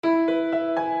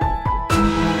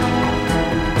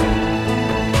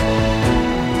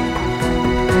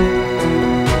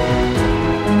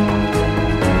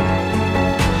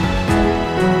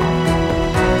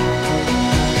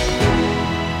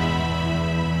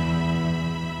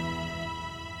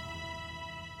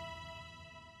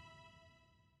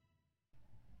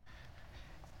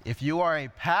If you are a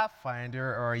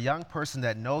pathfinder or a young person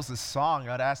that knows this song,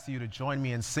 I'd ask you to join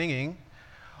me in singing.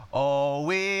 Oh,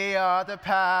 we are the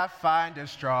pathfinder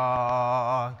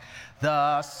strong,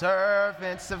 the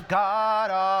servants of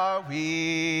God are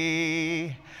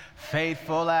we,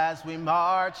 faithful as we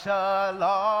march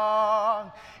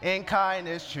along, in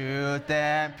kindness, truth,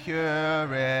 and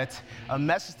purity. A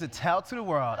message to tell to the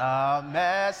world, a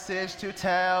message to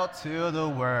tell to the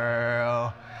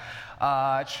world.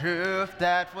 A truth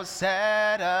that will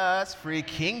set us free.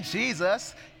 King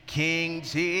Jesus,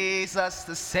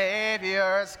 the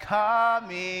Savior's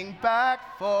coming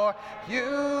back for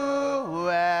you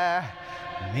and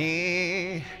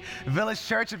me. Village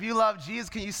Church, if you love Jesus,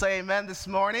 can you say amen this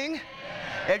morning? Amen.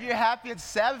 If you're happy at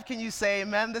Sabbath, can you say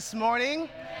amen this morning? Amen.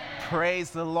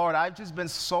 Praise the Lord. I've just been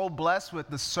so blessed with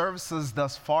the services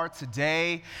thus far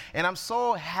today. And I'm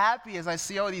so happy as I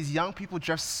see all these young people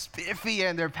dressed spiffy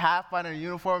in their Pathfinder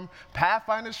uniform,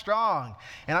 Pathfinder strong.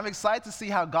 And I'm excited to see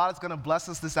how God is going to bless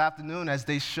us this afternoon as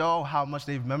they show how much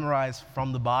they've memorized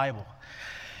from the Bible.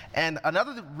 And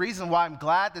another reason why I'm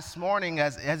glad this morning,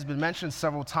 as has been mentioned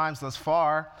several times thus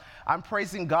far, I'm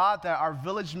praising God that our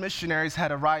village missionaries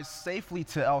had arrived safely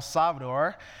to El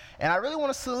Salvador. And I really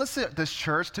want to solicit this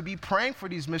church to be praying for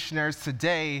these missionaries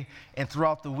today and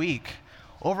throughout the week.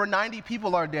 Over 90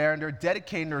 people are there, and they're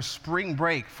dedicating their spring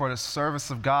break for the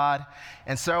service of God.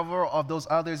 And several of those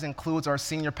others includes our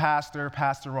senior pastor,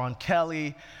 Pastor Ron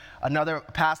Kelly, another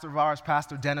pastor of ours,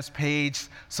 Pastor Dennis Page.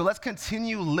 So let's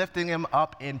continue lifting him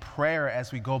up in prayer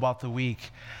as we go about the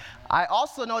week. I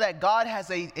also know that God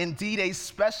has indeed a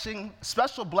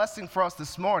special blessing for us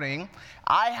this morning.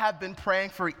 I have been praying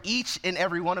for each and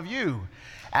every one of you.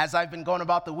 As I've been going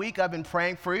about the week, I've been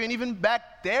praying for you, and even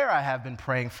back there I have been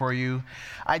praying for you.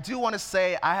 I do want to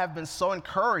say I have been so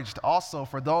encouraged also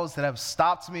for those that have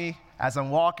stopped me as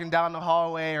I'm walking down the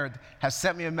hallway or have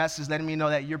sent me a message letting me know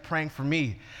that you're praying for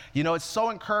me. You know, it's so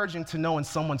encouraging to know when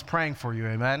someone's praying for you,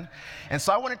 amen? And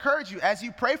so I want to encourage you, as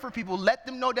you pray for people, let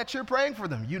them know that you're praying for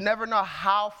them. You never know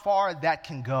how far that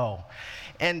can go.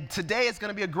 And today is going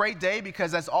to be a great day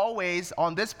because, as always,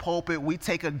 on this pulpit, we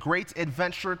take a great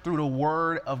adventure through the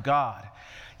Word of God.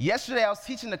 Yesterday, I was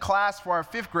teaching the class for our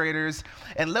fifth graders,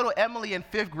 and little Emily in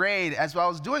fifth grade, as I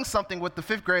was doing something with the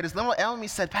fifth graders, little Emily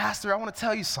said, "Pastor, I want to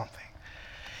tell you something."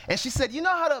 And she said, "You know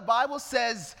how the Bible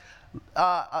says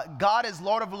God is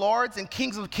Lord of lords and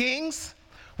Kings of kings?"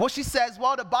 Well, she says,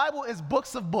 well, the Bible is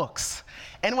books of books.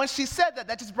 And when she said that,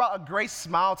 that just brought a great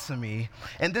smile to me.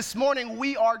 And this morning,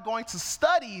 we are going to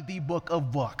study the book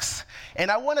of books. And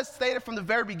I want to state it from the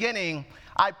very beginning.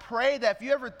 I pray that if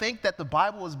you ever think that the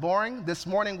Bible is boring, this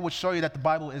morning will show you that the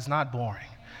Bible is not boring.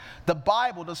 The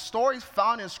Bible, the stories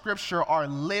found in Scripture are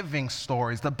living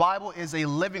stories. The Bible is a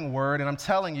living word, and I'm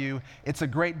telling you, it's a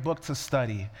great book to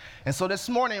study. And so this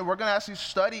morning, we're going to actually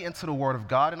study into the Word of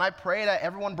God, and I pray that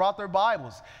everyone brought their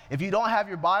Bibles. If you don't have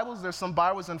your Bibles, there's some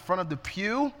Bibles in front of the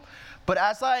pew. But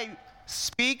as I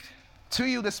speak to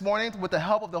you this morning, with the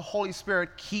help of the Holy Spirit,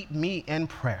 keep me in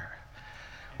prayer.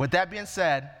 With that being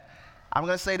said, I'm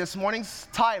going to say this morning's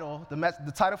title,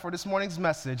 the title for this morning's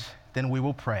message, then we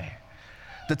will pray.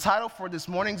 The title for this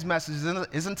morning's message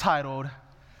is entitled,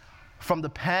 From the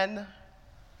Pen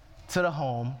to the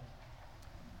Home.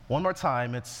 One more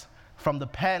time, it's From the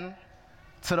Pen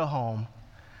to the Home.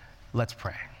 Let's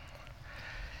pray.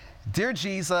 Dear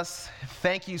Jesus,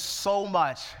 thank you so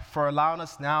much for allowing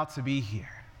us now to be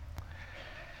here.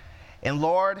 And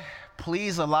Lord,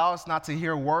 please allow us not to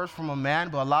hear words from a man,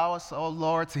 but allow us, oh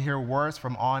Lord, to hear words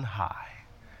from on high.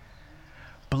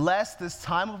 Bless this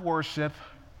time of worship.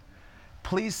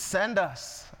 Please send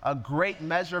us a great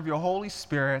measure of your Holy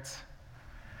Spirit.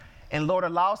 And Lord,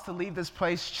 allow us to leave this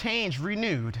place changed,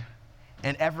 renewed,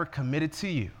 and ever committed to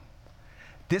you.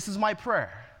 This is my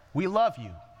prayer. We love you.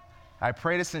 I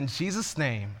pray this in Jesus'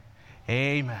 name.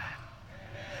 Amen.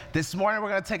 This morning, we're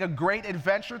going to take a great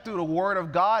adventure through the Word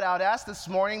of God. I would ask this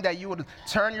morning that you would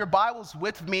turn your Bibles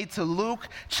with me to Luke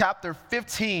chapter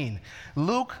 15.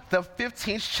 Luke, the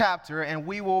 15th chapter, and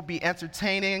we will be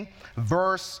entertaining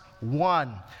verse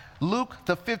 1. Luke,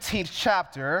 the 15th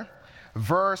chapter,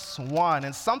 verse 1.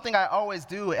 And something I always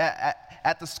do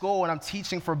at the school when I'm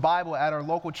teaching for Bible at our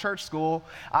local church school,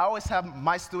 I always have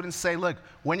my students say, look,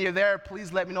 when you're there,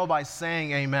 please let me know by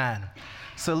saying amen.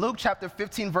 So Luke chapter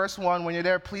 15, verse 1, when you're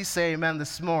there, please say amen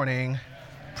this morning.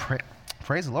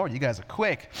 Praise the Lord, you guys are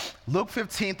quick. Luke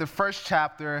 15, the first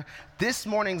chapter, this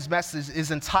morning's message is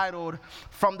entitled,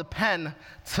 From the Pen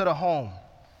to the Home.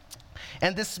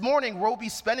 And this morning, we'll be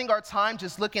spending our time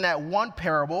just looking at one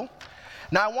parable.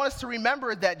 Now, I want us to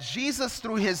remember that Jesus,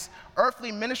 through his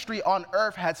earthly ministry on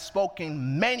earth, had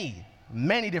spoken many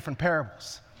different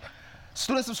parables.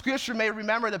 Students of Scripture may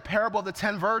remember the parable of the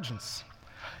 10 virgins.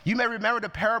 You may remember the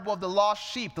parable of the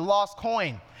lost sheep, the lost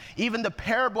coin, even the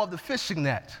parable of the fishing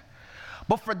net.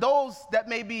 But for those that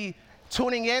may be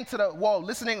tuning in to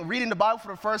listening, reading the Bible for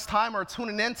the first time, or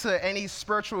tuning into any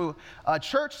spiritual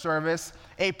church service,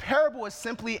 a parable is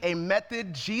simply a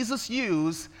method Jesus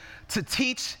used to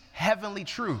teach heavenly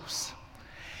truths.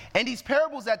 And these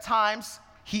parables, at times,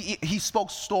 he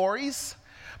spoke stories,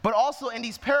 but also in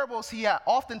these parables, he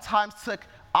oftentimes took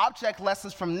object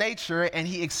lessons from nature and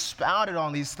he expounded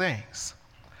on these things.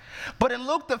 But in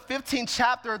Luke, the 15th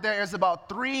chapter, there is about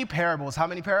 3 parables. How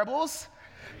many parables?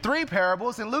 3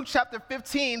 parables. In Luke chapter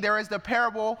 15, there is the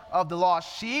parable of the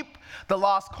lost sheep, the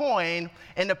lost coin,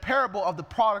 and the parable of the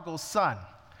prodigal son.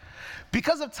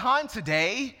 Because of time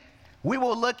today, we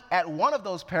will look at one of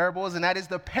those parables, and that is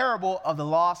the parable of the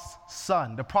lost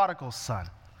son, the prodigal son.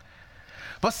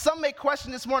 But some may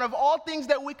question this morning, of all things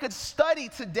that we could study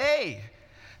today,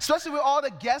 especially with all the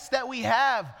guests that we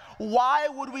have, why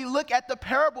would we look at the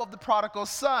parable of the prodigal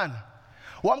son?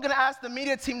 Well, I'm going to ask the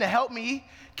media team to help me.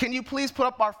 Can you please put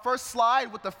up our first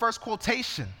slide with the first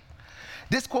quotation?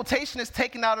 This quotation is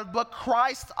taken out of the book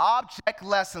Christ Object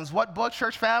Lessons. What book,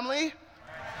 church family?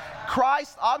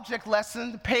 Christ Object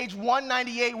Lesson, page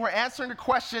 198. We're answering the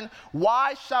question,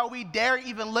 why shall we dare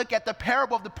even look at the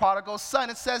parable of the prodigal son?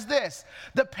 It says this: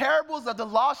 the parables of the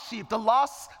lost sheep, the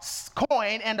lost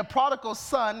coin, and the prodigal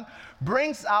son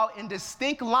brings out in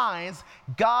distinct lines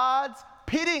God's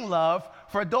pitying love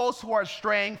for those who are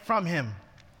straying from him.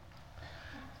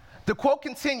 The quote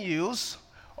continues,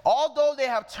 although they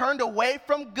have turned away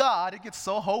from God, it gets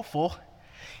so hopeful,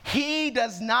 he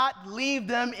does not leave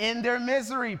them in their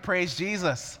misery. Praise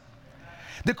Jesus.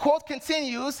 The quote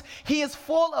continues, he is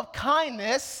full of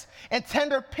kindness and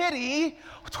tender pity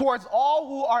towards all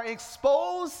who are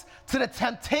exposed to the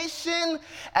temptation,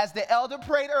 as the elder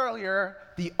prayed earlier,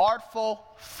 the artful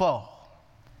foe.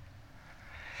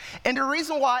 And the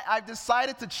reason why I've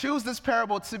decided to choose this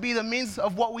parable to be the means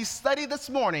of what we study this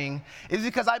morning is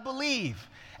because I believe,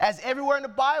 as everywhere in the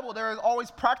Bible there are always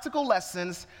practical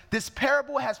lessons, this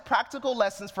parable has practical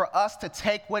lessons for us to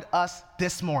take with us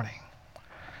this morning.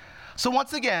 So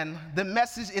once again, the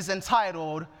message is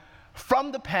entitled,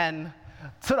 From the Pen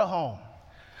to the Home.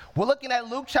 We're looking at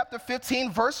Luke chapter 15,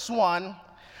 verse 1.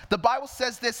 The Bible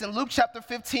says this in Luke chapter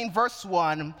 15, verse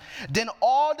 1, then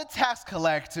all the tax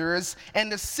collectors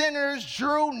and the sinners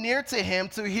drew near to him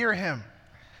to hear him.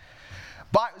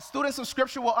 But students of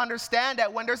Scripture will understand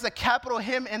that when there's a capital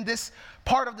him in this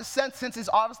part of the sentence, it's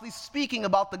obviously speaking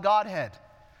about the Godhead.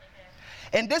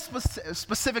 In this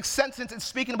specific sentence, it's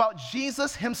speaking about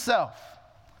Jesus himself.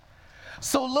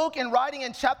 So Luke, in writing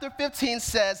in chapter 15,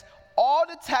 says, all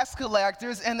the tax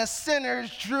collectors and the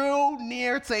sinners drew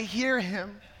near to hear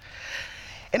him.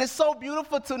 And it's so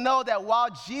beautiful to know that while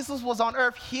Jesus was on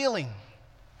earth healing,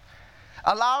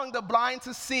 allowing the blind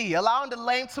to see, allowing the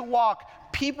lame to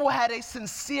walk, people had a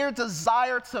sincere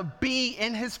desire to be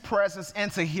in his presence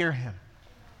and to hear him.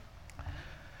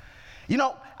 You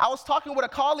know, I was talking with a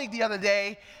colleague the other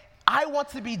day. I want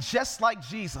to be just like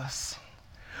Jesus,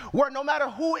 where no matter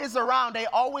who is around, they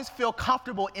always feel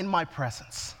comfortable in my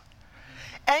presence.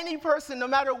 Any person, no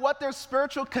matter what their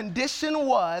spiritual condition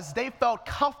was, they felt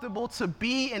comfortable to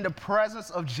be in the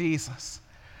presence of Jesus.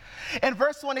 And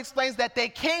verse 1 explains that they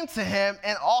came to him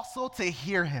and also to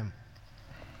hear him.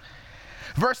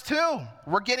 Verse 2,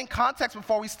 we're getting context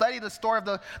before we study the story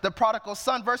of the prodigal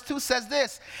son. Verse 2 says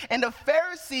this, and the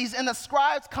Pharisees and the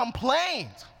scribes complained,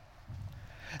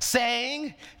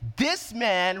 saying, this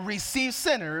man receives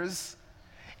sinners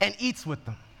and eats with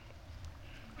them.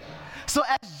 So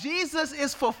as Jesus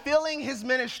is fulfilling his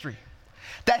ministry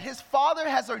that his Father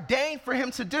has ordained for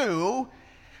him to do,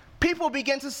 people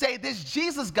begin to say, this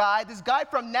Jesus guy, this guy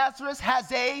from Nazareth has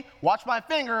a, watch my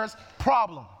fingers,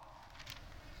 problem.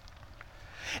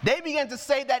 They begin to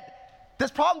say that this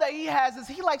problem that he has is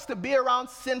he likes to be around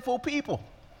sinful people.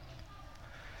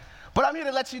 But I'm here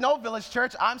to let you know, Village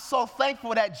Church, I'm so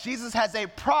thankful that Jesus has a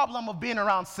problem of being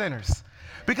around sinners,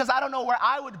 because I don't know where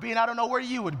I would be and I don't know where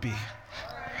you would be.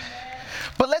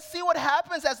 But let's see what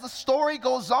happens as the story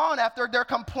goes on after they're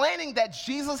complaining that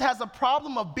Jesus has a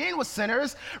problem of being with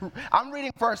sinners. I'm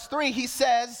reading verse 3. He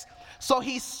says, so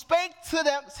he spake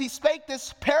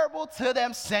this parable to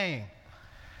them, saying.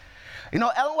 You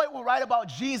know, Ellen White will write about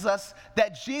Jesus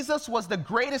that Jesus was the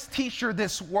greatest teacher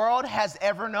this world has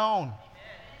ever known.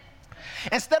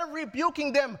 Instead of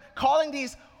rebuking them, calling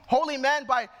these holy men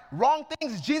by wrong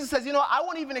things, Jesus says, you know, I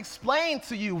won't even explain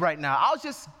to you right now. I'll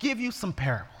just give you some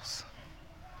parables.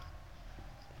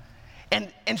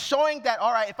 And showing that,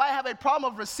 all right, if I have a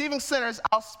problem of receiving sinners,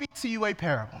 I'll speak to you a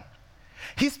parable.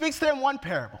 He speaks to them one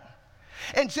parable.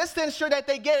 And just to ensure that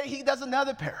they get it, he does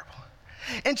another parable.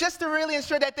 And just to really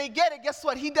ensure that they get it, guess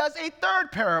what? He does a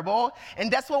third parable,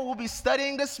 and that's what we'll be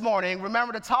studying this morning.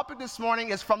 Remember, the topic this morning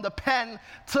is from the pen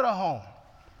to the home.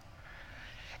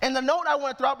 And the note I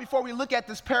want to throw out before we look at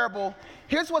this parable,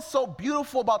 here's what's so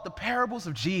beautiful about the parables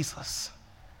of Jesus.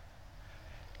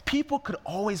 People could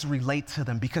always relate to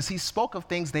them because he spoke of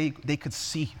things they could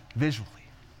see visually.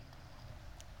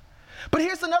 But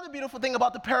here's another beautiful thing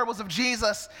about the parables of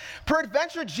Jesus.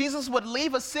 Peradventure, Jesus would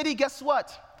leave a city, guess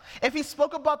what? If he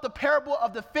spoke about the parable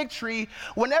of the fig tree,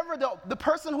 whenever the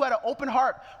person who had an open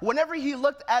heart, whenever he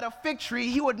looked at a fig tree,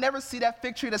 he would never see that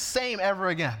fig tree the same ever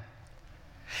again.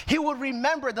 He would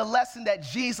remember the lesson that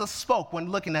Jesus spoke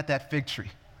when looking at that fig tree.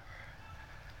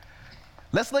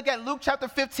 Let's look at Luke chapter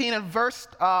 15 and verse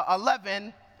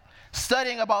 11,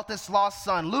 studying about this lost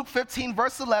son. Luke 15,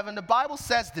 verse 11, the Bible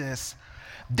says this.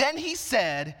 Then he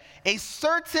said, a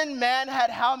certain man had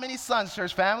how many sons,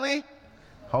 church family?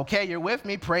 Okay, you're with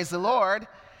me. Praise the Lord.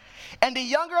 And the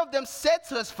younger of them said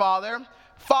to his father,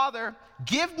 Father,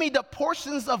 give me the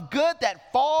portions of good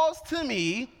that falls to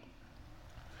me.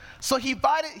 So he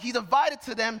divided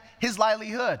to them his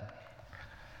livelihood.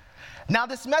 Now,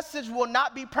 this message will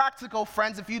not be practical,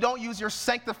 friends, if you don't use your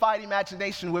sanctified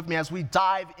imagination with me as we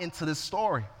dive into this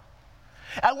story.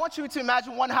 I want you to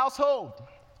imagine one household.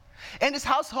 In this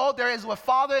household, there is a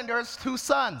father and there is two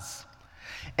sons.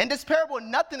 In this parable,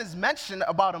 nothing is mentioned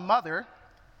about a mother,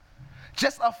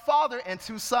 just a father and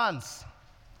two sons.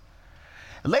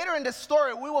 Later in this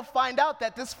story, we will find out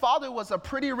that this father was a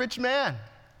pretty rich man.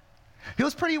 He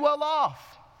was pretty well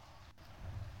off.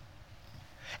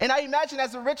 And I imagine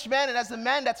as a rich man and as a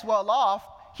man that's well off,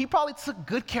 he probably took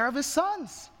good care of his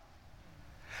sons.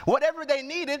 Whatever they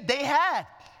needed, they had.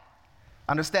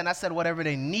 Understand, I said whatever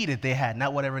they needed, they had,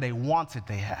 not whatever they wanted,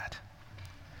 they had.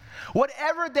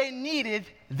 Whatever they needed,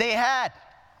 they had.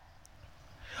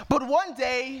 But one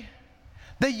day,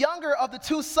 the younger of the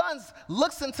two sons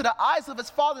looks into the eyes of his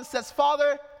father and says,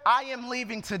 Father, I am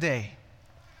leaving today.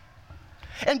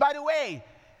 And by the way,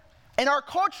 in our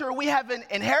culture, we have an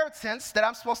inheritance that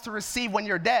I'm supposed to receive when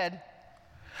you're dead.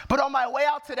 But on my way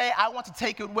out today, I want to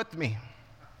take it with me.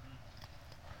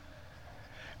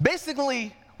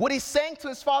 Basically, what he's saying to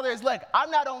his father is, look,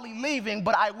 I'm not only leaving,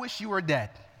 but I wish you were dead.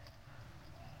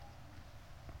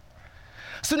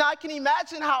 So now I can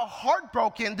imagine how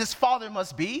heartbroken this father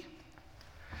must be.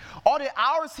 All the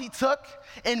hours he took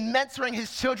in mentoring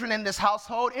his children in this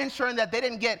household, ensuring that they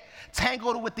didn't get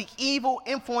tangled with the evil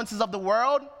influences of the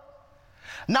world.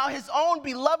 Now his own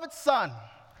beloved son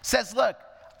says, look,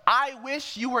 I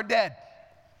wish you were dead.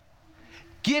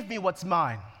 Give me what's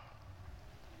mine.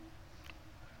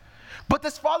 But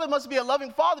this father must be a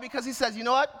loving father because he says, you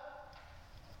know what?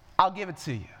 I'll give it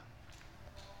to you.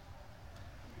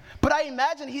 But I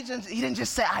imagine he didn't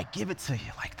just say, I give it to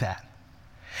you like that.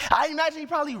 I imagine he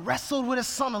probably wrestled with his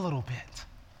son a little bit,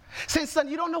 saying, son,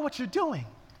 you don't know what you're doing.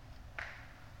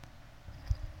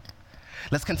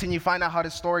 Let's continue to find out how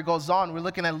this story goes on. We're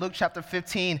looking at Luke chapter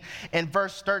 15 and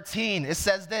verse 13. It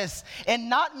says this, and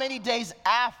not many days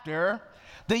after,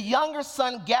 the younger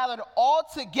son gathered all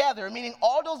together, meaning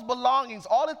all those belongings,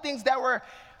 all the things that were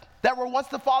once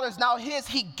the father's, now his,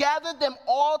 he gathered them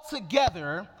all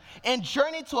together and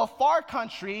journeyed to a far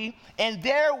country, and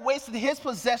there wasted his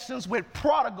possessions with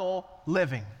prodigal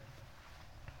living.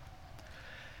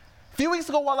 A few weeks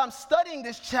ago, while I'm studying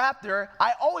this chapter,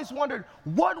 I always wondered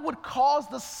what would cause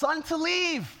the son to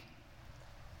leave.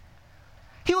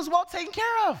 He was well taken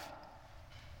care of.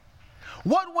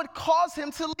 What would cause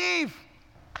him to leave?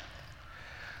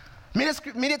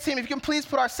 Media team, if you can please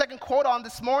put our second quote on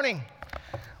this morning.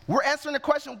 We're answering the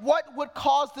question, what would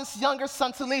cause this younger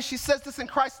son to leave? She says this in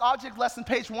Christ's Object Lesson,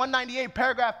 page 198,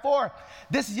 paragraph 4.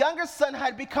 This younger son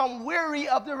had become weary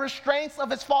of the restraints of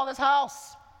his father's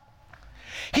house.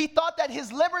 He thought that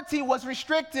his liberty was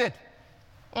restricted.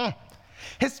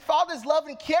 His father's love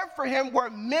and care for him were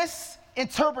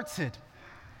misinterpreted.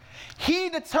 He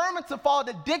determined to follow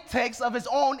the dictates of his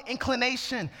own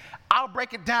inclination. I'll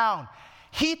break it down.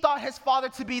 He thought his father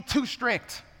to be too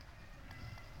strict.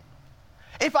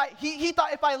 He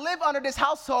thought if I live under this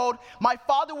household, my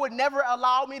father would never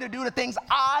allow me to do the things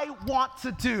I want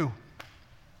to do.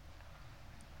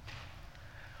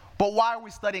 But why are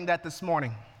we studying that this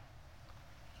morning?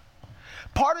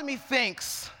 Part of me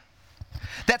thinks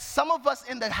that some of us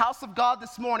in the house of God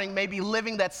this morning may be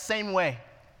living that same way.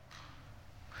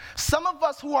 Some of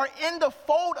us who are in the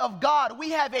fold of God, we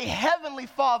have a heavenly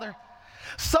Father.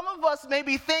 Some of us may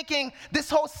be thinking this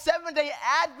whole 7-day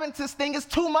Adventist thing is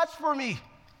too much for me.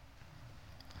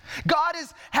 God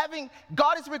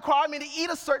is requiring me to eat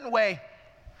a certain way.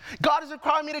 God is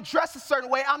requiring me to dress a certain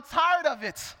way. I'm tired of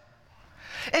it.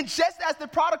 And just as the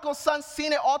prodigal son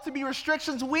seen it all to be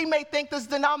restrictions, we may think this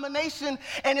denomination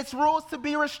and its rules to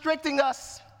be restricting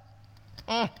us.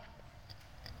 But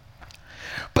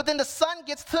then the son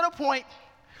gets to the point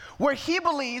where he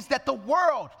believes that the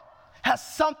world has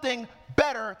something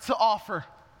better to offer.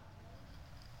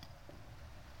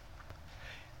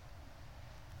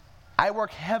 I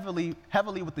work heavily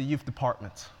with the youth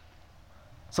department.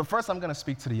 So first I'm going to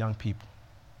speak to the young people.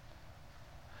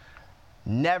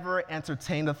 Never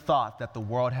entertain the thought that the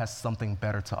world has something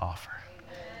better to offer.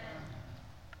 Amen.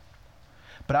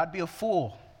 But I'd be a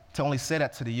fool to only say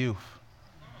that to the youth,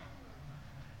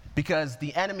 because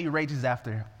the enemy rages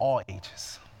after all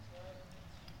ages.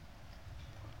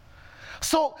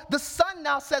 So the son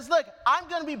now says, look, I'm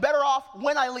going to be better off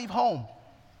when I leave home.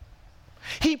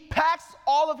 He packs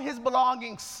all of his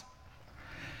belongings.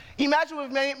 Imagine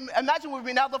with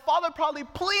me now, the father probably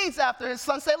pleads after his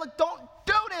son, say, look, don't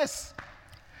do this.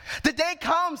 The day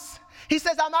comes, he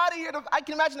says, I'm out of here. I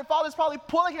can imagine the father's probably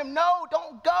pulling him, no,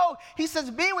 don't go. He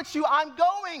says, be with you, I'm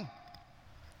going.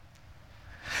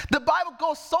 The Bible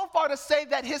goes so far to say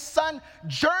that his son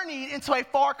journeyed into a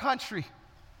far country.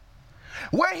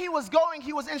 Where he was going,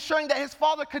 he was ensuring that his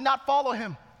father could not follow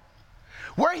him.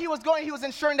 Where he was going, he was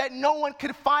ensuring that no one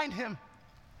could find him.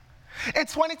 In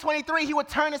 2023, he would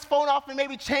turn his phone off and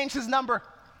maybe change his number.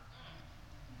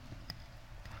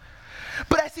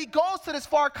 But as he goes to this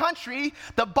far country,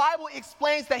 the Bible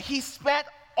explains that he spent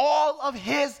all of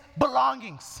his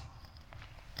belongings.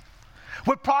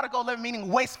 With prodigal living, meaning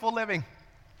wasteful living.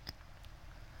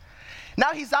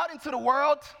 Now he's out into the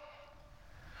world.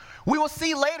 We will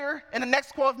see later, in the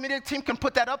next quote, if media team can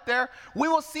put that up there, we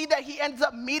will see that he ends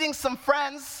up meeting some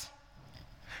friends.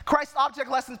 Christ Object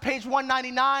Lessons, page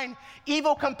 199.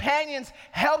 Evil companions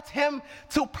helped him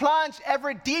to plunge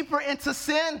ever deeper into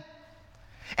sin.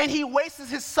 And he wastes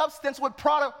his substance with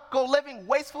prodigal living,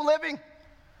 wasteful living.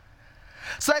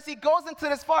 So as he goes into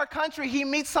this far country, he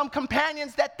meets some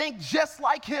companions that think just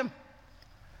like him.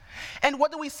 And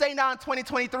what do we say now in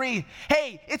 2023?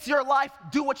 Hey, it's your life.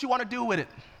 Do what you want to do with it.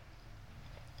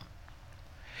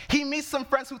 He meets some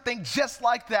friends who think just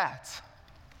like that.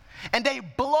 And they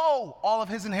blow all of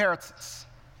his inheritance.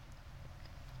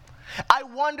 I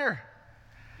wonder,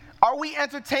 are we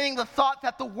entertaining the thought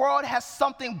that the world has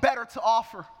something better to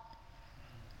offer?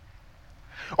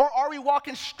 Or are we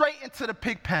walking straight into the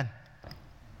pig pen?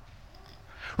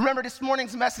 Remember, this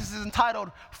morning's message is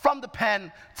entitled, From the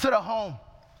Pen to the Home.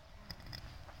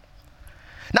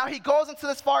 Now he goes into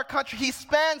this far country. He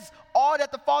spends all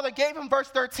that the father gave him, verse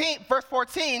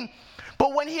 14.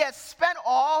 But when he had spent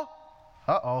all,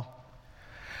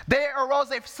 there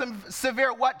arose a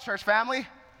severe what, church family?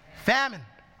 Famine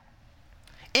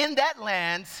in that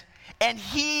land, and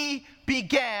he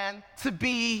began to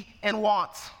be in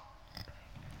want.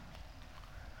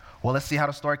 Well, let's see how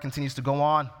the story continues to go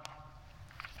on.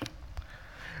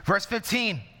 Verse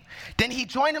 15, then he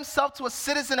joined himself to a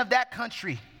citizen of that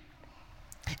country,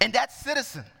 and that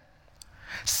citizen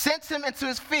sent him into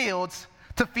his fields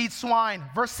to feed swine.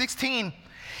 Verse 16,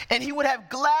 and he would have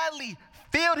gladly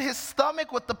filled his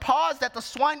stomach with the pods that the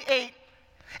swine ate,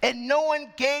 and no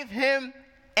one gave him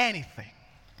anything.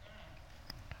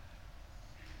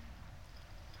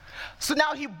 So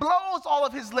now he blows all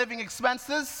of his living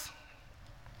expenses.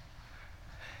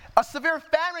 A severe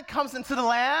famine comes into the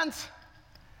land,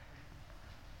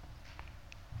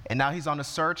 and now he's on the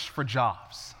search for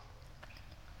jobs.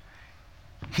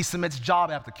 He submits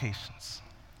job applications,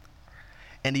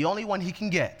 and the only one he can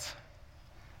get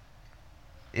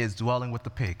is dwelling with the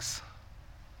pigs.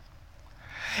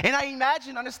 And I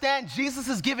imagine, understand, Jesus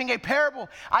is giving a parable.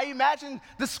 I imagine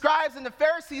the scribes and the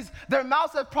Pharisees, their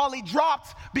mouths have probably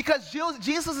dropped because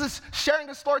Jesus is sharing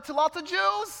the story to lots of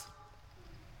Jews.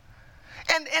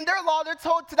 And in their law, they're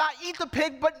told to not eat the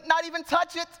pig, but not even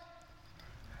touch it.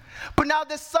 But now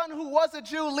this son who was a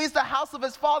Jew leaves the house of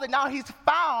his father. Now he's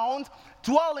found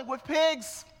dwelling with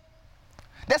pigs.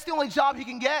 That's the only job he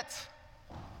can get.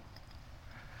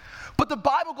 But the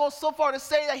Bible goes so far to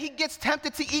say that he gets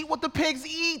tempted to eat what the pigs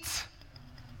eat.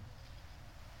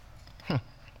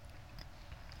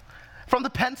 From the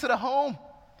pen to the home.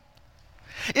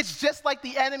 It's just like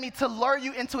the enemy to lure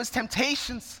you into his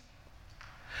temptations.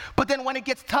 But then when it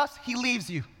gets tough, he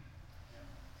leaves you.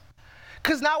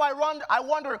 Because now I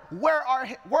wonder, where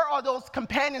are those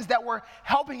companions that were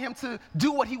helping him to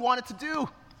do what he wanted to do?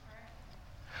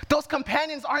 Those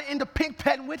companions aren't in the pig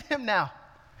pen with him now.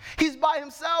 He's by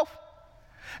himself.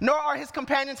 Nor are his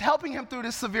companions helping him through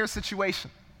this severe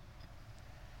situation.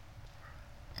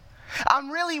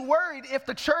 I'm really worried if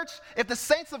the church, if the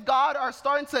saints of God are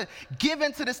starting to give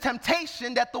into this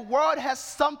temptation that the world has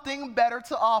something better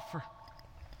to offer.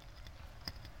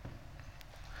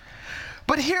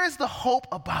 But here's the hope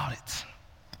about it.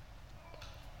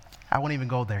 I won't even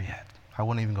go there yet.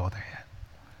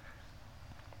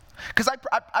 Because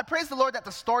I praise the Lord that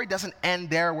the story doesn't end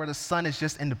there where the son is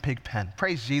just in the pig pen.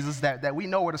 Praise Jesus that we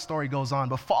know where the story goes on.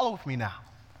 But follow with me now.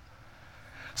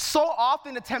 So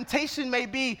often the temptation may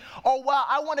be, oh, well,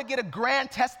 I want to get a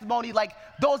grand testimony like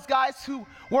those guys who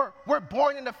were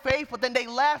born in the faith, but then they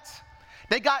left.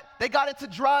 They got into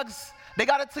drugs. They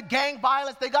got into gang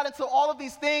violence. They got into all of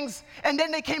these things, and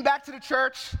then they came back to the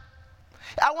church.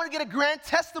 I want to get a grand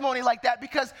testimony like that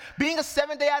because being a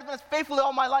Seventh-day Adventist faithfully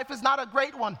all my life is not a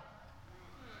great one.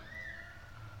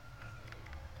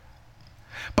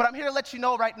 But I'm here to let you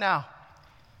know right now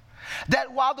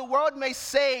that while the world may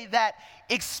say that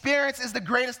experience is the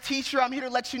greatest teacher, I'm here to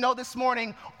let you know this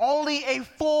morning, only a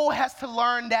fool has to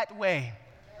learn that way.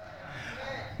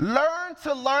 Learn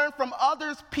to learn from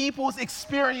other people's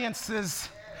experiences.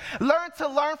 Learn to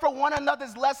learn from one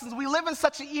another's lessons. We live in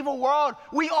such an evil world.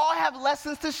 We all have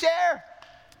lessons to share.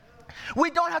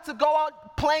 We don't have to go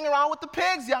out playing around with the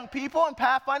pigs, young people and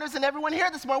Pathfinders and everyone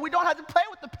here this morning. We don't have to play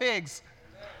with the pigs.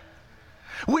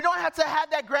 We don't have to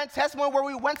have that grand testimony where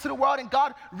we went to the world and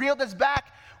God reeled us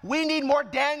back. We need more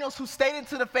Daniels who stayed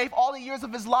into the faith all the years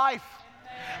of his life.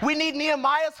 We need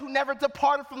Nehemiahs who never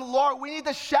departed from the Lord. We need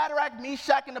the Shadrach,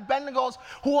 Meshach, and Abednegos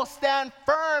who will stand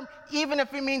firm even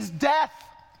if it means death.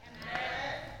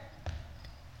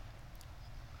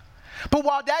 But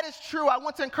while that is true, I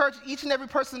want to encourage each and every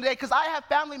person today because I have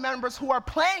family members who are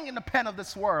playing in the pen of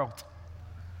this world.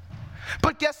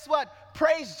 But guess what?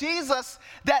 Praise Jesus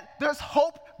that there's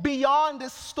hope beyond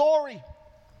this story.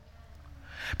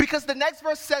 Because the next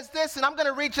verse says this, and I'm going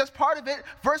to read just part of it.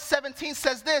 Verse 17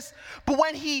 says this, but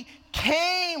when he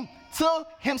came to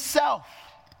himself,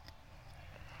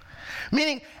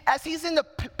 meaning as he's in the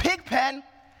pig pen,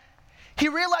 he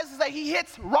realizes that he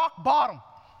hits rock bottom.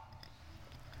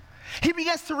 He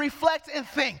begins to reflect and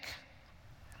think.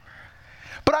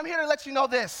 But I'm here to let you know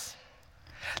this,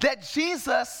 that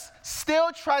Jesus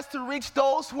still tries to reach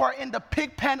those who are in the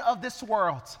pig pen of this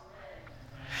world.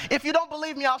 If you don't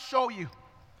believe me, I'll show you.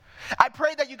 I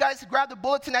pray that you guys grab the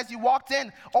bulletin as you walked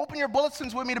in. Open your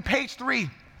bulletins with me to page 3.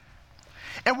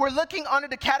 And we're looking under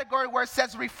the category where it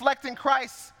says reflecting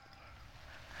Christ.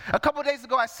 A couple of days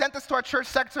ago, I sent this to our church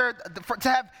secretary to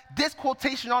have this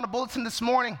quotation on the bulletin this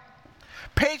morning.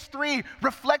 Page 3,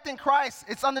 reflecting Christ.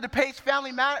 It's under the page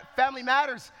Family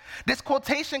Matters. This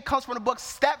quotation comes from the book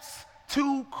Steps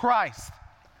to Christ.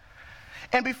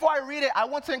 And before I read it, I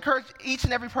want to encourage each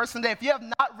and every person today, if you have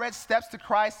not read Steps to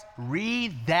Christ,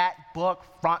 read that book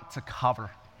front to cover.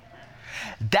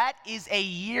 That is a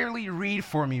yearly read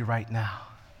for me right now.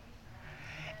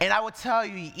 And I will tell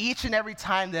you, each and every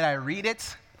time that I read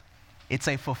it, it's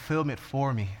a fulfillment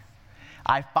for me.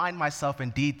 I find myself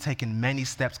indeed taking many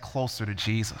steps closer to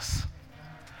Jesus.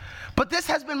 But this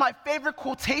has been my favorite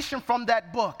quotation from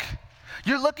that book.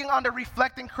 You're looking under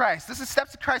Reflecting Christ. This is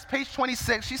Steps to Christ, page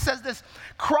 26. She says this,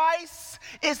 Christ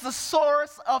is the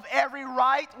source of every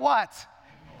right, what?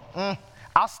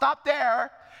 I'll stop there.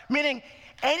 Meaning,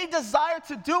 any desire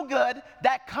to do good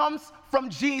that comes from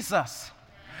Jesus.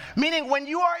 Meaning, when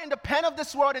you are in the pen of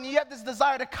this world and you have this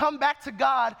desire to come back to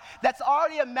God, that's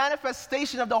already a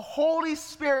manifestation of the Holy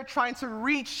Spirit trying to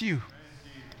reach you.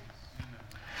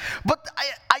 But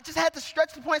I just had to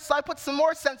stretch the point, so I put some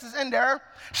more sentences in there.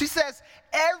 She says,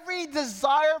 every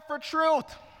desire for truth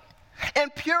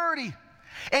and purity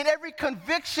and every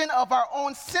conviction of our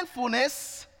own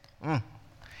sinfulness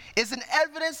is an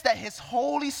evidence that His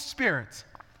Holy Spirit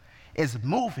is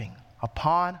moving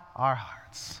upon our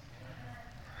hearts.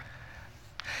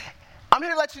 I'm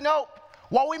here to let you know,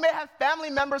 while we may have family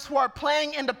members who are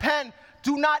playing in the pen,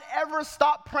 do not ever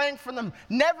stop praying for them.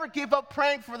 Never give up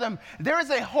praying for them. There is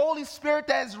a Holy Spirit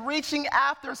that is reaching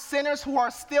after sinners who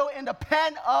are still in the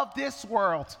pen of this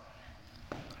world.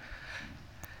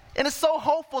 And it's so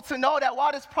hopeful to know that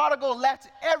while this prodigal left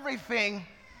everything,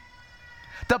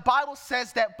 the Bible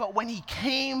says that, but when he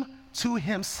came to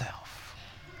himself.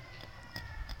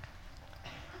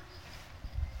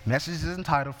 Message is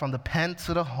entitled, From the Pen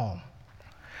to the Home.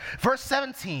 Verse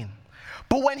 17.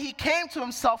 But when he came to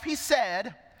himself, he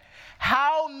said,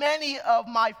 how many of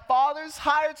my father's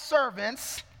hired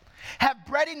servants have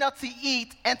bread enough to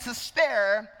eat and to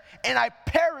spare, and I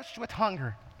perished with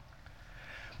hunger?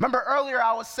 Remember earlier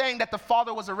I was saying that the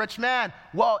father was a rich man.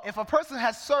 Well, if a person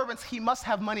has servants, he must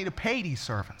have money to pay these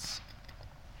servants.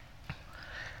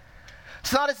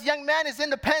 So now this young man is in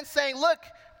the pen saying, look,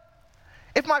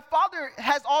 If my father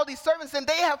has all these servants and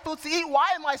they have food to eat, why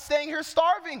am I staying here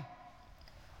starving?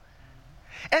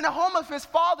 In the home of his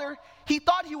father, he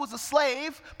thought he was a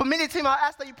slave, but many times I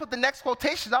ask that you put the next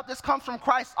quotation up. This comes from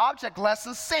Christ's Object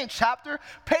Lessons, same chapter,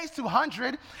 page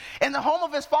 200. In the home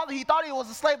of his father, he thought he was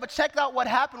a slave, but check out what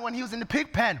happened when he was in the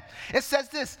pig pen. It says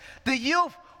this: the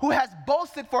youth who has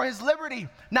boasted for his liberty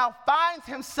now finds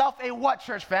himself a what,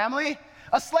 church family?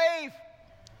 A slave.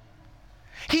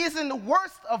 He is in the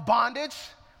worst of bondage,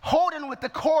 holding with the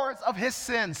cords of his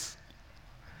sins.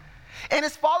 In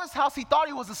his father's house, he thought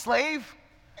he was a slave.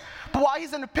 But while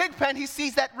he's in the pig pen, he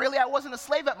sees that really I wasn't a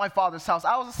slave at my father's house.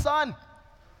 I was a son.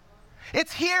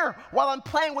 It's here while I'm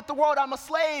playing with the world, I'm a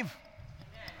slave.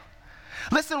 Amen.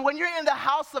 Listen, when you're in the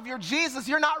house of your Jesus,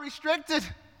 you're not restricted.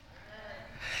 Amen.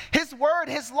 His word,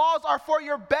 his laws are for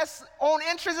your best own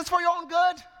interest. It's for your own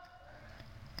good.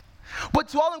 But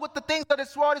dwelling with the things of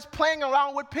this world is playing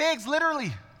around with pigs,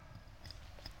 literally.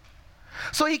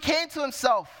 So he came to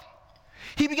himself.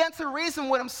 He began to reason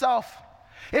with himself.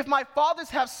 If my fathers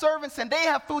have servants and they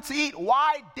have food to eat,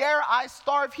 why dare I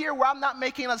starve here where I'm not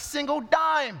making a single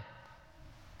dime?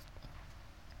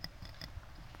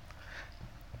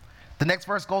 The next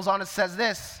verse goes on and says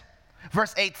this,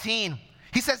 verse 18.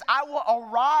 He says, I will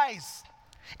arise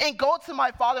and go to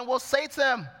my father and will say to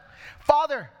him,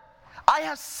 Father, I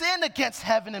have sinned against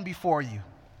heaven and before you,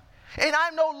 and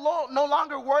I'm no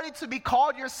longer worthy to be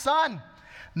called your son.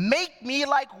 Make me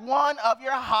like one of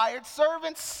your hired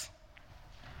servants.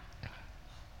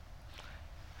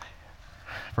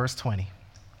 Verse 20.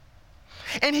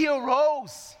 And he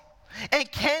arose and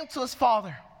came to his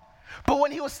father. But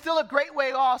when he was still a great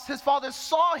way off, his father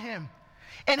saw him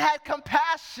and had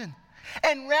compassion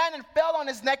and ran and fell on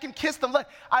his neck and kissed him. Look,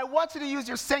 I want you to use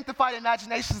your sanctified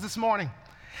imaginations this morning.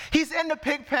 He's in the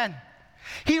pig pen.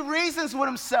 He reasons with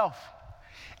himself.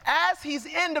 As he's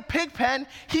in the pig pen,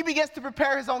 he begins to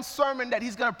prepare his own sermon that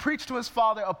he's going to preach to his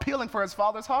father, appealing for his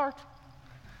father's heart.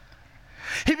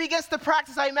 He begins to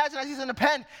practice. I imagine as he's in the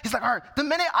pen, he's like, all right, the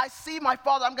minute I see my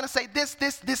father, I'm going to say this,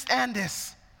 and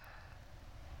this.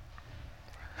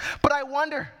 But I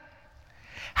wonder,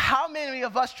 how many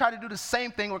of us try to do the same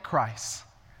thing with Christ?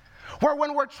 Where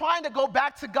when we're trying to go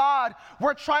back to God,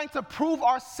 we're trying to prove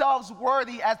ourselves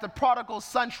worthy as the prodigal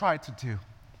son tried to do.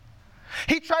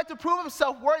 He tried to prove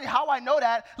himself worthy. How I know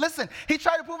that? Listen, he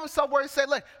tried to prove himself worthy. He said,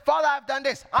 look, Father, I've done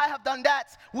this. I have done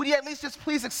that. Would you at least just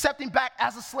please accept him back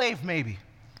as a slave, maybe?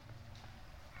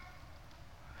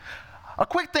 A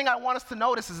quick thing I want us to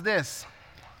notice is this.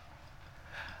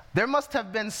 There must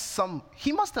have been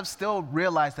he must have still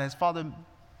realized that his father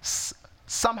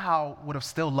somehow would have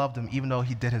still loved him even though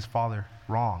he did his father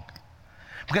wrong.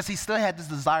 Because he still had this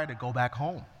desire to go back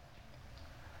home.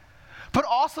 But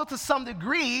also to some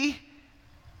degree,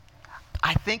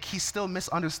 I think he still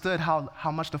misunderstood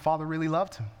how much the father really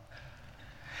loved him.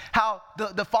 How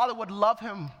the father would love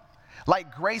him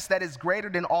like grace that is greater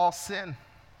than all sin.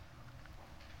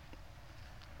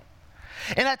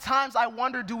 And at times I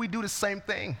wonder, do we do the same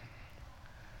thing?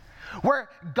 Where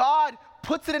God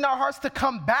puts it in our hearts to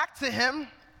come back to him,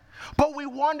 but we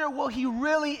wonder, will he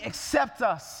really accept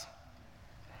us?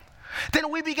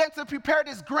 Then we begin to prepare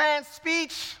this grand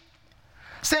speech,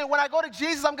 saying, when I go to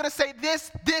Jesus, I'm going to say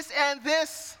this, and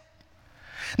this.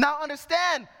 Now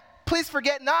understand, please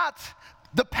forget not,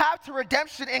 the path to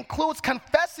redemption includes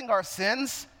confessing our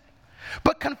sins,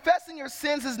 but confessing your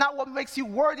sins is not what makes you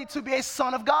worthy to be a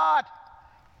son of God.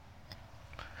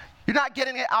 You're not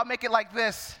getting it. I'll make it like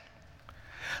this.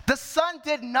 The son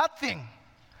did nothing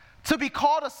to be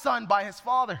called a son by his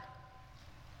father.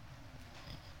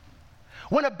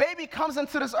 When a baby comes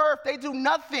into this earth, they do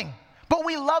nothing. But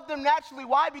we love them naturally.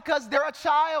 Why? Because they're a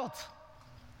child.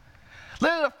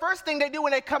 Literally, the first thing they do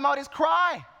when they come out is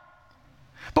cry.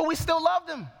 But we still love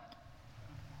them.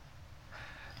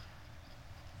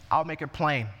 I'll make it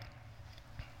plain.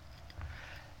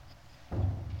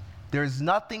 There's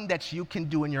nothing that you can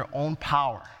do in your own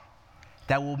power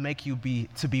that will make you be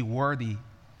worthy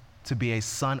to be a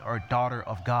son or daughter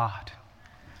of God.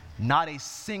 Not a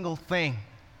single thing.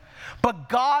 But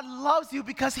God loves you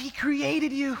because he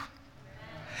created you.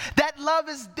 That love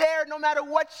is there no matter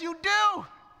what you do.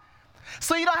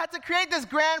 So you don't have to create this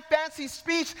grand fancy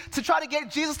speech to try to get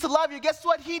Jesus to love you. Guess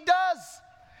what? He does.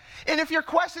 And if you're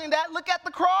questioning that, look at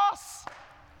the cross.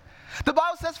 The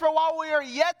Bible says for while we are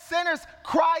yet sinners,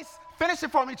 Christ, finish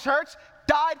it for me, church,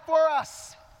 died for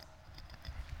us.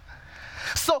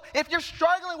 So if you're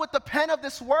struggling with the pen of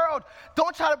this world,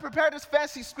 don't try to prepare this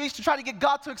fancy speech to try to get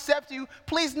God to accept you.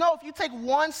 Please know, if you take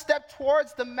one step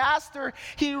towards the master,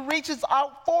 he reaches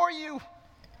out for you.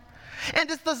 And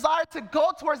this desire to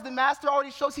go towards the master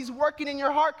already shows he's working in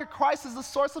your heart, because Christ is the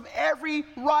source of every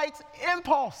right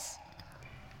impulse.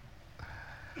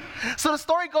 So the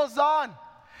story goes on.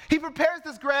 He prepares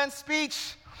this grand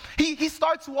speech. He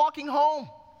starts walking home.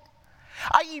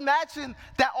 I imagine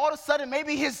that all of a sudden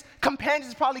maybe his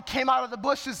companions probably came out of the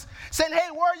bushes saying, hey,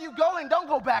 where are you going? Don't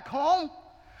go back home.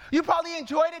 You probably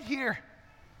enjoyed it here.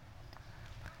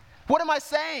 What am I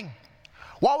saying?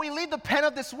 While we leave the pen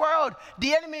of this world,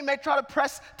 the enemy may try to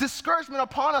press discouragement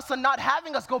upon us and not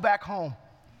having us go back home.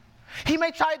 He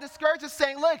may try to discourage us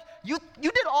saying, look, you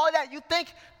did all of that. You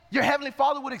think your Heavenly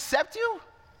Father would accept you?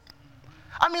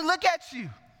 I mean, look at you.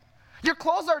 Your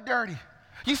clothes are dirty.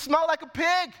 You smell like a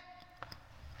pig.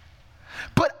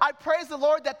 But I praise the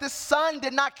Lord that this son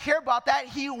did not care about that.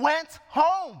 He went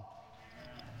home.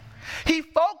 He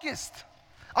focused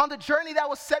on the journey that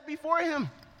was set before him.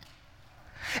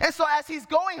 And so as he's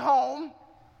going home,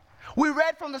 we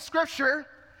read from the scripture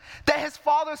that his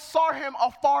father saw him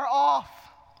afar off.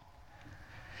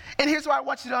 And here's what I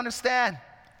want you to understand.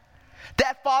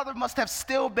 That father must have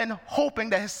still been hoping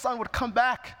that his son would come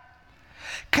back.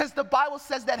 Because the Bible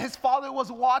says that his father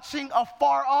was watching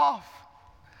afar off.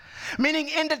 Meaning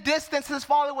in the distance, his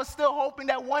father was still hoping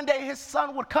that one day his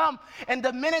son would come. And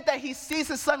the minute that he sees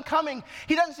his son coming,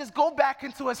 he doesn't just go back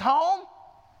into his home.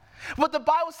 But the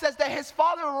Bible says that his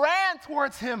father ran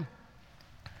towards him.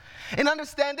 And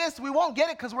understand this, we won't get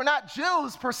it because we're not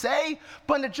Jews per se,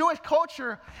 but in the Jewish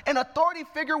culture, an authority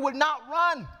figure would not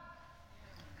run.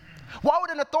 Why would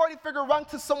an authority figure run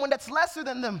to someone that's lesser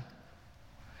than them?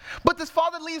 But this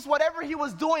father leaves whatever he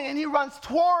was doing and he runs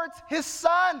towards his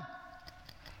son.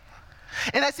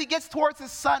 And as he gets towards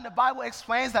his son, the Bible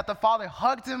explains that the father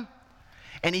hugged him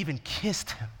and even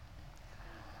kissed him.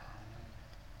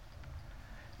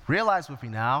 Realize with me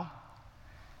now,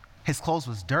 his clothes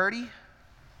was dirty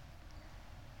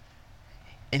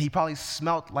and he probably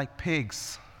smelled like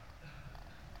pigs.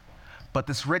 But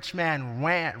this rich man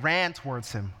ran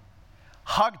towards him,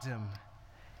 hugged him,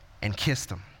 and kissed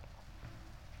him.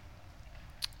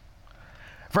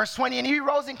 Verse 20, and he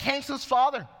rose and came to his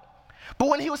father. But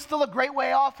when he was still a great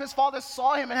way off, his father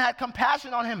saw him and had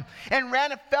compassion on him and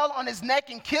ran and fell on his neck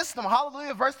and kissed him.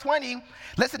 Hallelujah. Verse 20,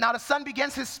 listen, now the son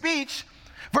begins his speech.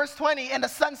 Verse 20, and the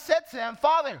son said to him,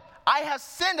 Father, I have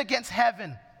sinned against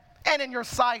heaven and in your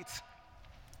sight,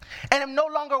 and am no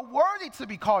longer worthy to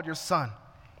be called your son.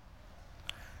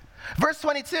 Verse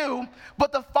 22,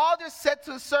 but the father said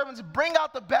to his servants, bring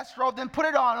out the best robe, then put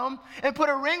it on him, and put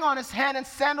a ring on his hand and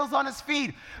sandals on his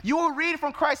feet. You will read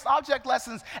from Christ's object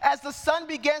lessons. As the son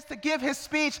begins to give his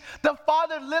speech, the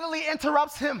father literally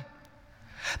interrupts him.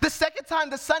 The second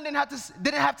time, the son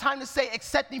didn't have time to say,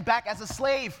 accept me back as a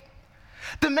slave.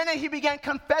 The minute he began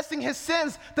confessing his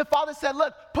sins, the father said,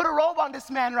 look, put a robe on this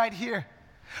man right here.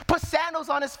 Put sandals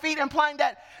on his feet, implying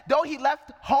that though he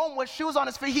left home with shoes on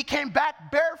his feet, he came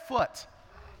back barefoot.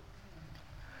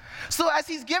 So as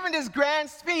he's giving this grand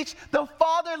speech, the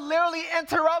father literally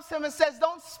interrupts him and says,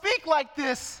 don't speak like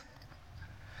this.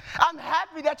 I'm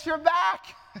happy that you're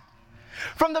back.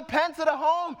 From the pen to the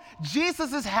home,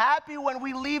 Jesus is happy when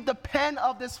we leave the pen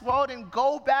of this world and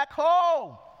go back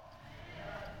home.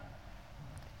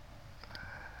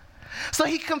 So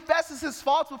he confesses his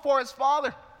faults before his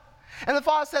father. And the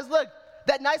father says, look,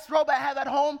 that nice robe I have at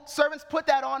home, servants, put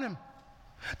that on him.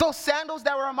 Those sandals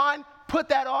that were mine, put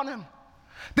that on him.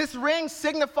 This ring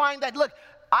signifying that, look,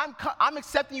 I'm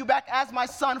accepting you back as my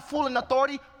son, full in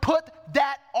authority, put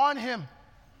that on him.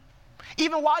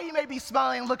 Even while he may be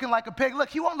smelling and looking like a pig, look,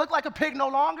 he won't look like a pig no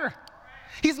longer.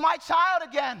 He's my child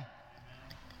again.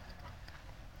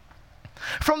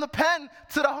 From the pen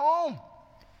to the home.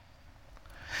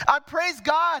 I praise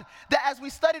God that as we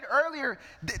studied earlier,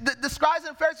 the scribes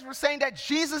and Pharisees were saying that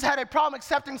Jesus had a problem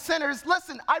accepting sinners.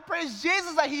 Listen, I praise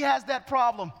Jesus that he has that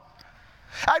problem.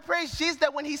 I praise Jesus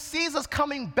that when he sees us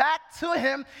coming back to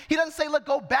him, he doesn't say, look,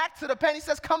 go back to the pen. He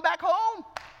says, come back home.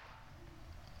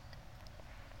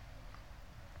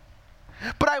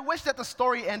 But I wish that the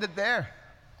story ended there.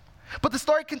 But the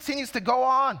story continues to go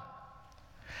on.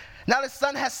 Now the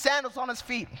son has sandals on his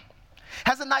feet,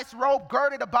 has a nice robe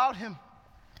girded about him.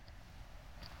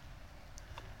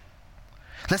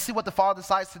 Let's see what the father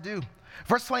decides to do.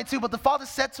 Verse 22, but the father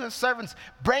said to his servants,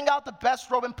 bring out the best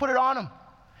robe and put it on him,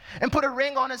 and put a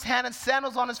ring on his hand and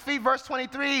sandals on his feet. Verse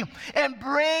 23, and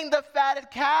bring the fatted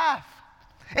calf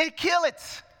and kill it,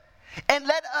 and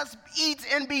let us eat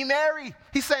and be merry.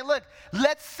 He's saying, look,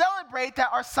 let's celebrate that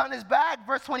our son is back.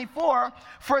 Verse 24,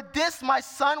 for this my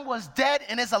son was dead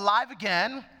and is alive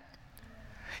again.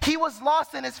 He was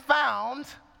lost and is found.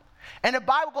 And the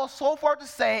Bible goes so far to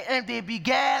say, and they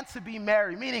began to be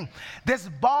merry, meaning this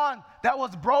bond that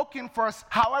was broken for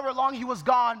however long he was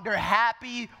gone, they're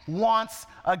happy once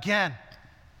again.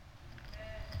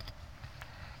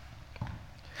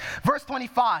 Verse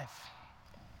 25.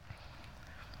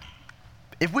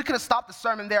 If we could have stopped the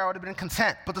sermon there, I would have been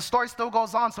content. But the story still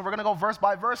goes on, so we're going to go verse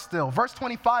by verse still. Verse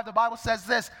 25, the Bible says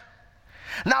this.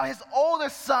 Now his older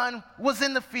son was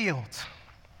in the field.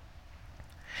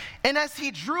 And as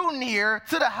he drew near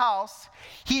to the house,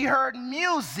 he heard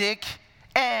music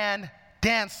and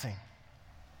dancing.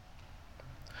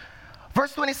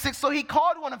 Verse 26, so he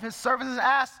called one of his servants and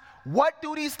asked, what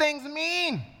do these things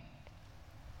mean?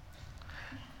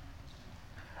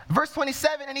 Verse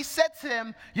 27, and he said to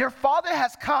him, your brother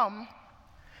has come,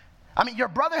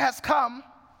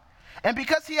 and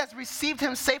because he has received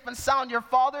him safe and sound, your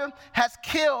father has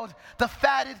killed the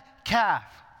fatted calf.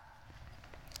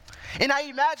 And I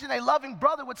imagine a loving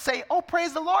brother would say, oh,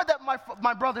 praise the Lord that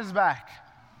my brother's back.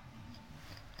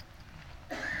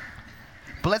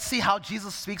 But let's see how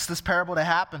Jesus speaks this parable to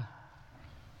happen.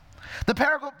 The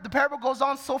parable goes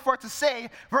on so far to say,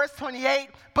 verse 28,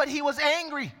 but he was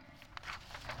angry.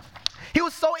 He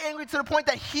was so angry to the point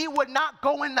that he would not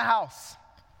go in the house.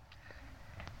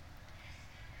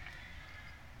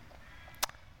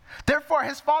 Therefore,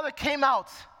 his father came out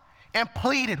and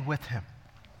pleaded with him.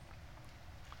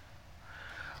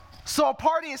 So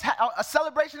a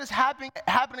celebration is happening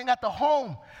at the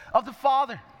home of the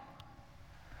father.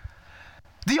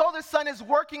 The older son is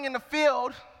working in the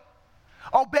field,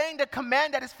 obeying the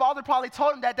command that his father probably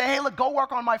told him that, hey, look, go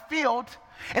work on my field.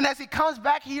 And as he comes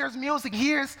back, he hears music, he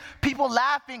hears people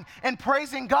laughing and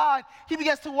praising God. He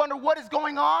begins to wonder what is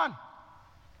going on.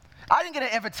 I didn't get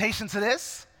an invitation to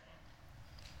this.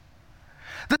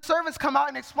 The servants come out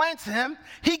and explain to him.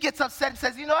 He gets upset and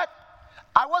says, you know what?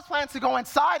 I was planning to go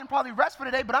inside and probably rest for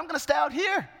the day, but I'm going to stay out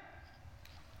here.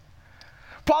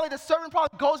 Probably the servant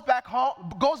goes back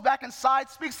home, goes back inside,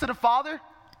 speaks to the father.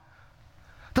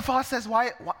 The father says,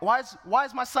 why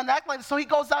is my son acting like this? So he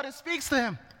goes out and speaks to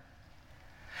him.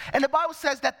 And the Bible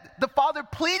says that the father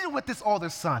pleaded with this older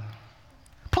son.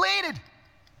 Pleaded.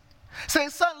 Saying,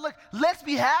 son, look, let's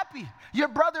be happy. Your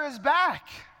brother is back.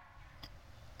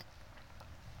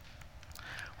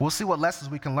 We'll see what lessons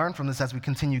we can learn from this as we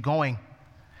continue going.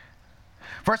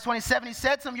 Verse 27, he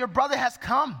said to him, your brother has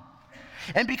come.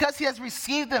 And because he has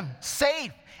received them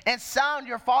safe and sound,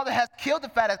 your father has killed the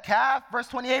fatted calf. Verse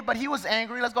 28, but he was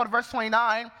angry. Let's go to verse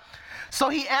 29. So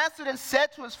he answered and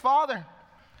said to his father,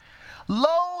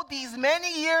 lo, these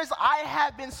many years I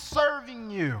have been serving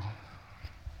you.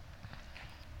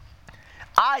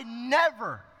 I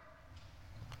never,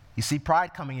 you see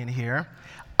pride coming in here,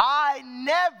 I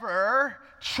never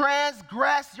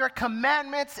transgressed your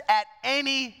commandments at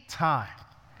any time.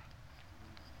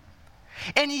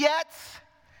 And yet,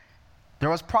 there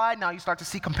was pride. Now you start to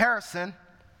see comparison.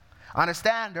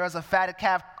 Understand, there was a fatted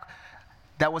calf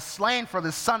that was slain for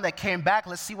the son that came back.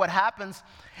 Let's see what happens.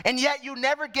 And yet you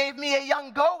never gave me a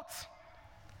young goat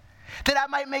that I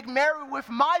might make merry with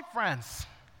my friends.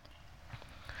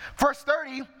 Verse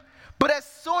 30, but as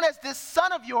soon as this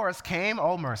son of yours came,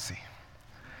 oh mercy.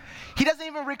 He doesn't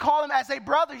even recall him as a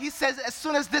brother. He says, as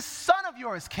soon as this son of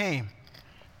yours came.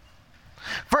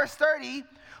 Verse 30,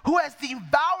 who has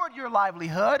devoured your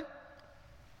livelihood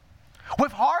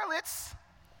with harlots,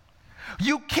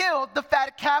 you killed the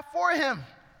fatted calf for him.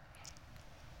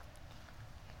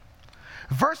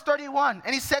 Verse 31,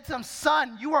 and he said to him,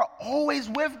 son, you are always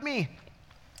with me,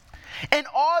 and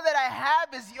all that I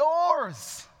have is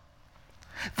yours.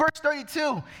 Verse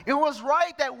 32, it was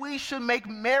right that we should make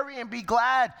merry and be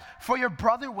glad, for your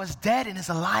brother was dead and is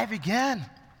alive again,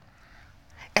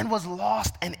 and was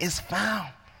lost and is found.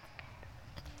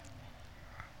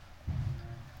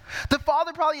 The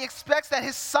father probably expects that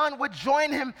his son would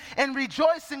join him in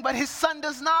rejoicing, but his son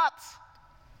does not.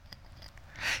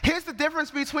 Here's the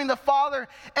difference between the father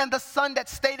and the son that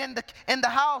stayed in the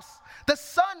house. The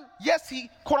son, yes, he,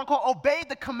 quote unquote, obeyed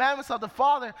the commandments of the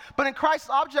father, but in Christ's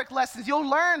object lessons, you'll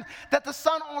learn that the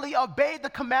son only obeyed the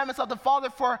commandments of the father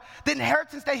for the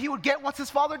inheritance that he would get once his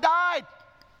father died.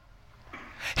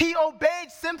 He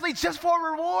obeyed simply just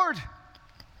for reward.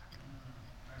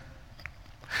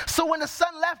 So when the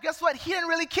son left, guess what? He didn't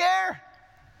really care.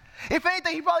 If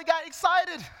anything, he probably got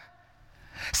excited.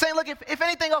 Saying, look, if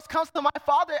anything else comes to my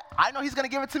father, I know he's going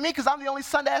to give it to me because I'm the only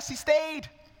son that actually stayed.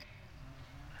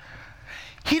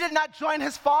 He did not join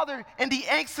his father in the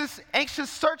anxious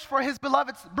search for his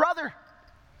beloved brother.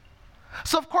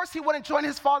 So of course he wouldn't join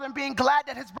his father in being glad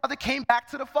that his brother came back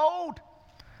to the fold.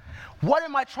 What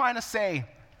am I trying to say?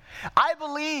 I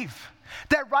believe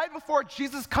that right before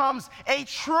Jesus comes, a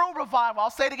true revival, I'll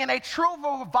say it again, a true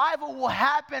revival will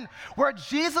happen where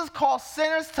Jesus calls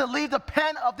sinners to leave the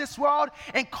pen of this world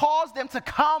and calls them to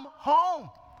come home.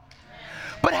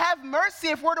 But have mercy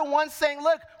if we're the ones saying,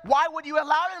 look, why would you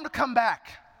allow them to come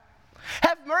back?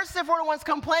 Have mercy if we're the ones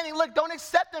complaining, look, don't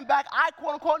accept them back. I,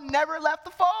 quote unquote, never left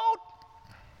the fold.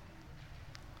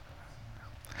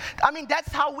 I mean,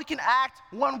 that's how we can act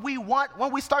when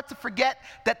we start to forget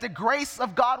that the grace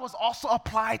of God was also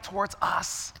applied towards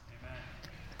us.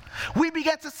 Amen. We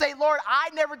begin to say, Lord, I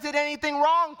never did anything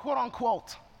wrong, quote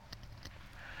unquote.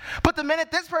 But the minute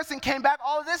this person came back,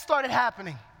 all of this started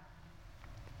happening.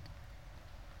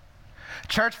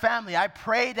 Church family, I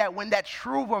pray that when that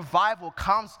true revival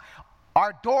comes,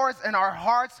 our doors and our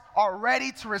hearts are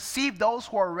ready to receive those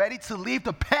who are ready to leave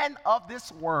the pen of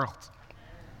this world.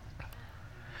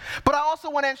 But I also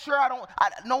want to ensure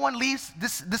no one leaves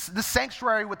this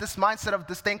sanctuary with this mindset of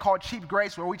this thing called cheap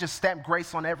grace where we just stamp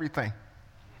grace on everything.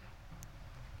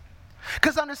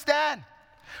 Because understand,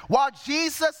 while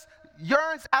Jesus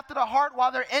yearns after the heart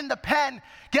while they're in the pen,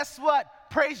 guess what?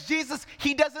 Praise Jesus,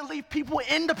 he doesn't leave people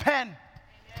in the pen.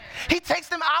 He takes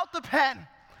them out the pen.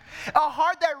 A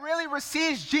heart that really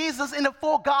receives Jesus in the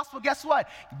full gospel, guess what?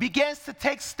 Begins to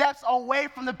take steps away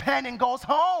from the pen and goes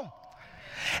home.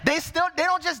 They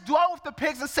don't just dwell with the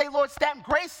pigs and say, Lord, stamp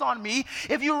grace on me.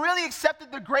 If you really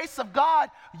accepted the grace of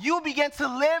God, you begin to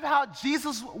live how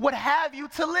Jesus would have you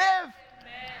to live.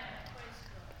 Amen.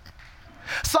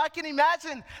 So I can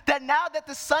imagine that now that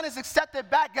the Son is accepted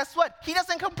back, guess what? He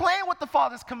doesn't complain with the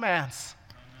Father's commands.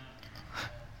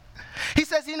 He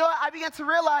says, you know what? I began to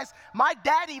realize my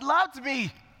daddy loved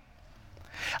me.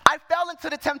 I fell into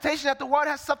the temptation that the world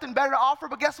has something better to offer,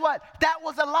 but guess what? That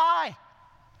was a lie.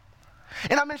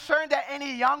 And I'm ensuring that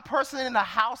any young person in the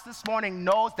house this morning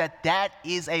knows that that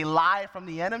is a lie from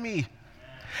the enemy. Amen.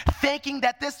 Thinking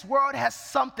that this world has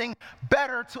something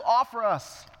better to offer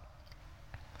us.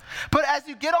 But as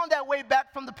you get on that way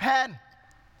back from the pen,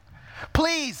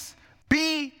 please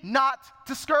be not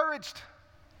discouraged.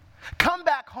 Come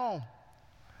back home.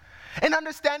 And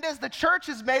understand this, the church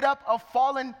is made up of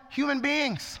fallen human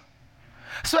beings.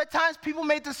 So at times people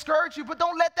may discourage you, but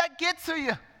don't let that get to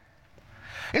you.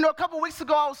 You know, a couple weeks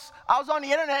ago, I was on the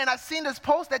internet and I seen this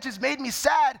post that just made me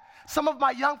sad. Some of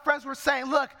my young friends were saying,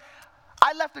 look,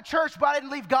 I left the church, but I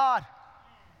didn't leave God.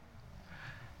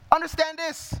 Understand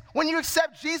this, when you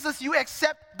accept Jesus, you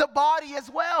accept the body as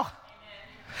well.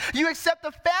 Amen. You accept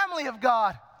the family of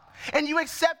God. And you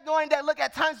accept knowing that, look,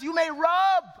 at times you may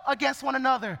rub against one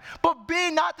another, but be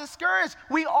not discouraged.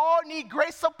 We all need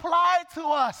grace applied to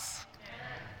us.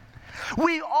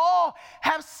 We all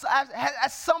have,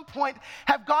 at some point,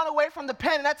 have gone away from the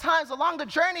pen, and at times along the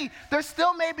journey, there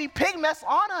still may be pig mess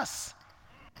on us.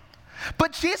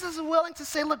 But Jesus is willing to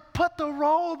say, look, put the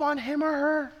robe on him or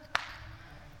her.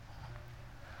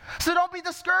 So don't be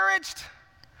discouraged.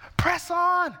 Press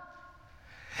on.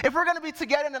 If we're going to be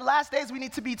together in the last days, we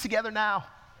need to be together now.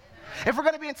 If we're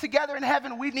going to be together in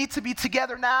heaven, we need to be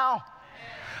together now.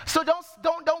 So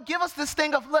don't give us this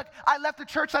thing of, look, I left the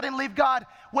church, I didn't leave God.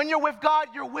 When you're with God,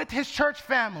 you're with his church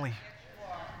family.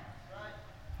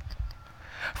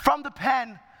 From the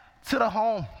pen to the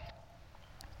home.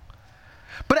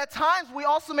 But at times we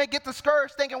also may get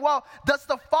discouraged thinking, well, does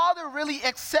the Father really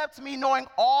accept me knowing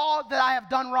all that I have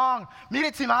done wrong?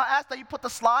 Media team, I'll ask that you put the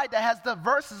slide that has the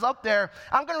verses up there.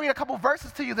 I'm going to read a couple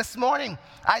verses to you this morning.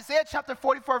 Isaiah chapter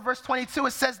 44, verse 22,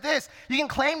 it says this. You can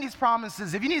claim these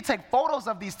promises. If you need to take photos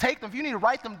of these, take them. If you need to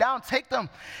write them down, take them.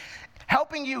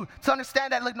 Helping you to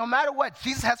understand that, look, no matter what,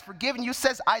 Jesus has forgiven you.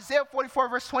 Says Isaiah 44,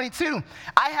 verse 22,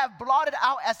 I have blotted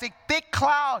out as a thick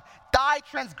cloud thy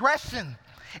transgression,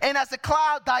 and as a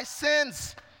cloud thy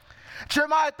sins.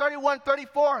 Jeremiah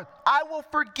 31:34, I will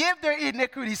forgive their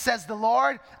iniquity, says the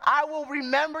Lord. I will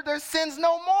remember their sins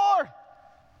no more.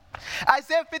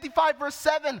 Isaiah 55, verse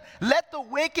 7, let the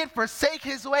wicked forsake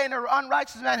his way and the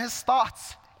unrighteous man his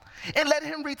thoughts. And let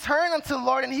him return unto the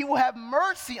Lord, and he will have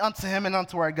mercy unto him and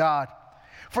unto our God,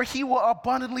 for he will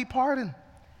abundantly pardon.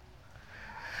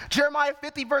 Jeremiah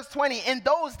 50, verse 20, in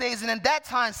those days and in that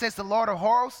time, says the Lord of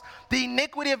hosts, the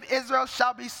iniquity of Israel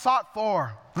shall be sought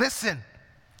for. Listen,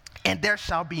 and there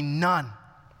shall be none.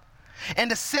 And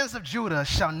the sins of Judah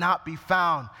shall not be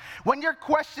found. When you're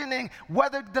questioning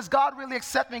whether does God really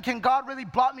accept me, can God really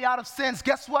blot me out of sins,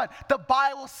 guess what? The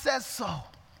Bible says so.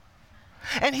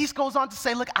 And he goes on to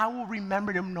say, look, I will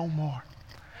remember them no more.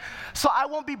 So I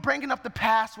won't be bringing up the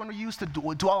past when we used to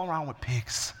dwell around with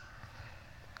pigs.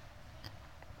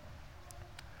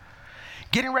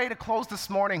 Getting ready to close this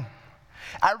morning,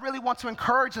 I really want to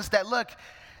encourage us that, look,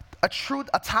 A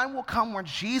time will come when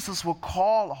Jesus will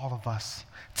call all of us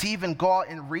to even go out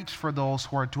and reach for those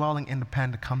who are dwelling in the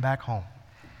pen to come back home.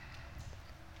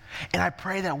 And I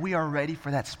pray that we are ready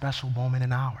for that special moment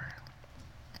and hour.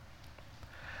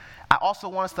 I also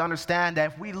want us to understand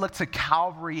that if we look to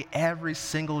Calvary every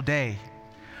single day,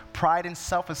 pride and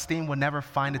self-esteem will never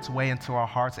find its way into our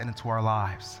hearts and into our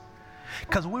lives.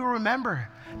 Because we remember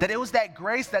that it was that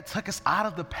grace that took us out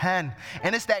of the pen,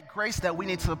 and it's that grace that we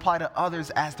need to apply to others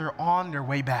as they're on their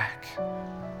way back.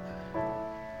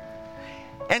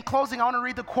 In closing, I want to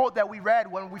read the quote that we read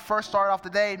when we first started off the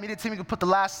day. Media team, you can put the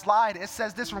last slide. It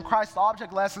says this from Christ's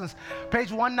Object Lessons,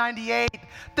 page 198.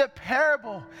 The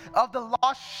parable of the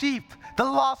lost sheep, the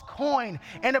lost coin,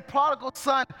 and the prodigal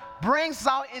son brings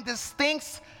out in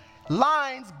distinct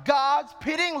lines God's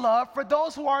pitying love for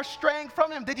those who are straying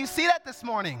from him. Did you see that this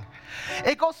morning?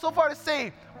 It goes so far to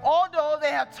say, although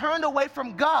they have turned away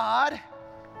from God,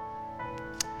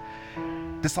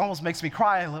 this almost makes me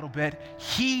cry a little bit,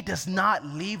 he does not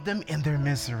leave them in their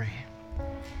misery.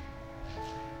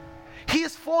 He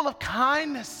is full of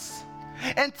kindness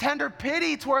and tender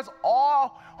pity towards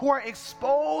all who are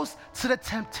exposed to the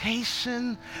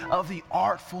temptation of the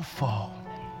artful foe.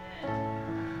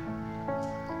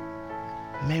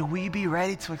 May we be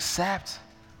ready to accept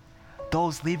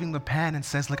those leaving the pen and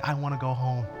says, look, I want to go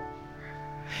home.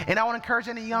 And I want to encourage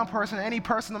any young person, any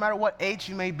person, no matter what age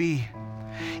you may be,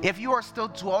 if you are still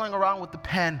dwelling around with the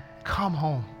pen, come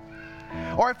home.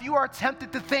 Or if you are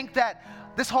tempted to think that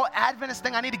this whole Adventist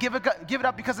thing, I need to give it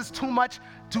up because it's too much,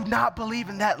 do not believe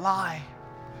in that lie.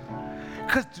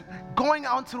 Because going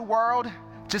out into the world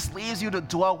just leaves you to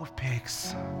dwell with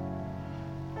pigs.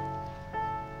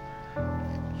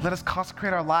 Let us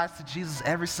consecrate our lives to Jesus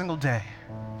every single day.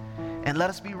 And let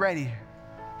us be ready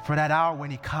for that hour when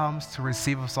he comes to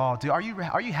receive us all. Are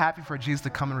you happy for Jesus to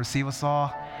come and receive us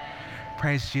all?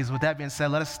 Praise Jesus. With that being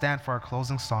said, let us stand for our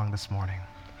closing song this morning.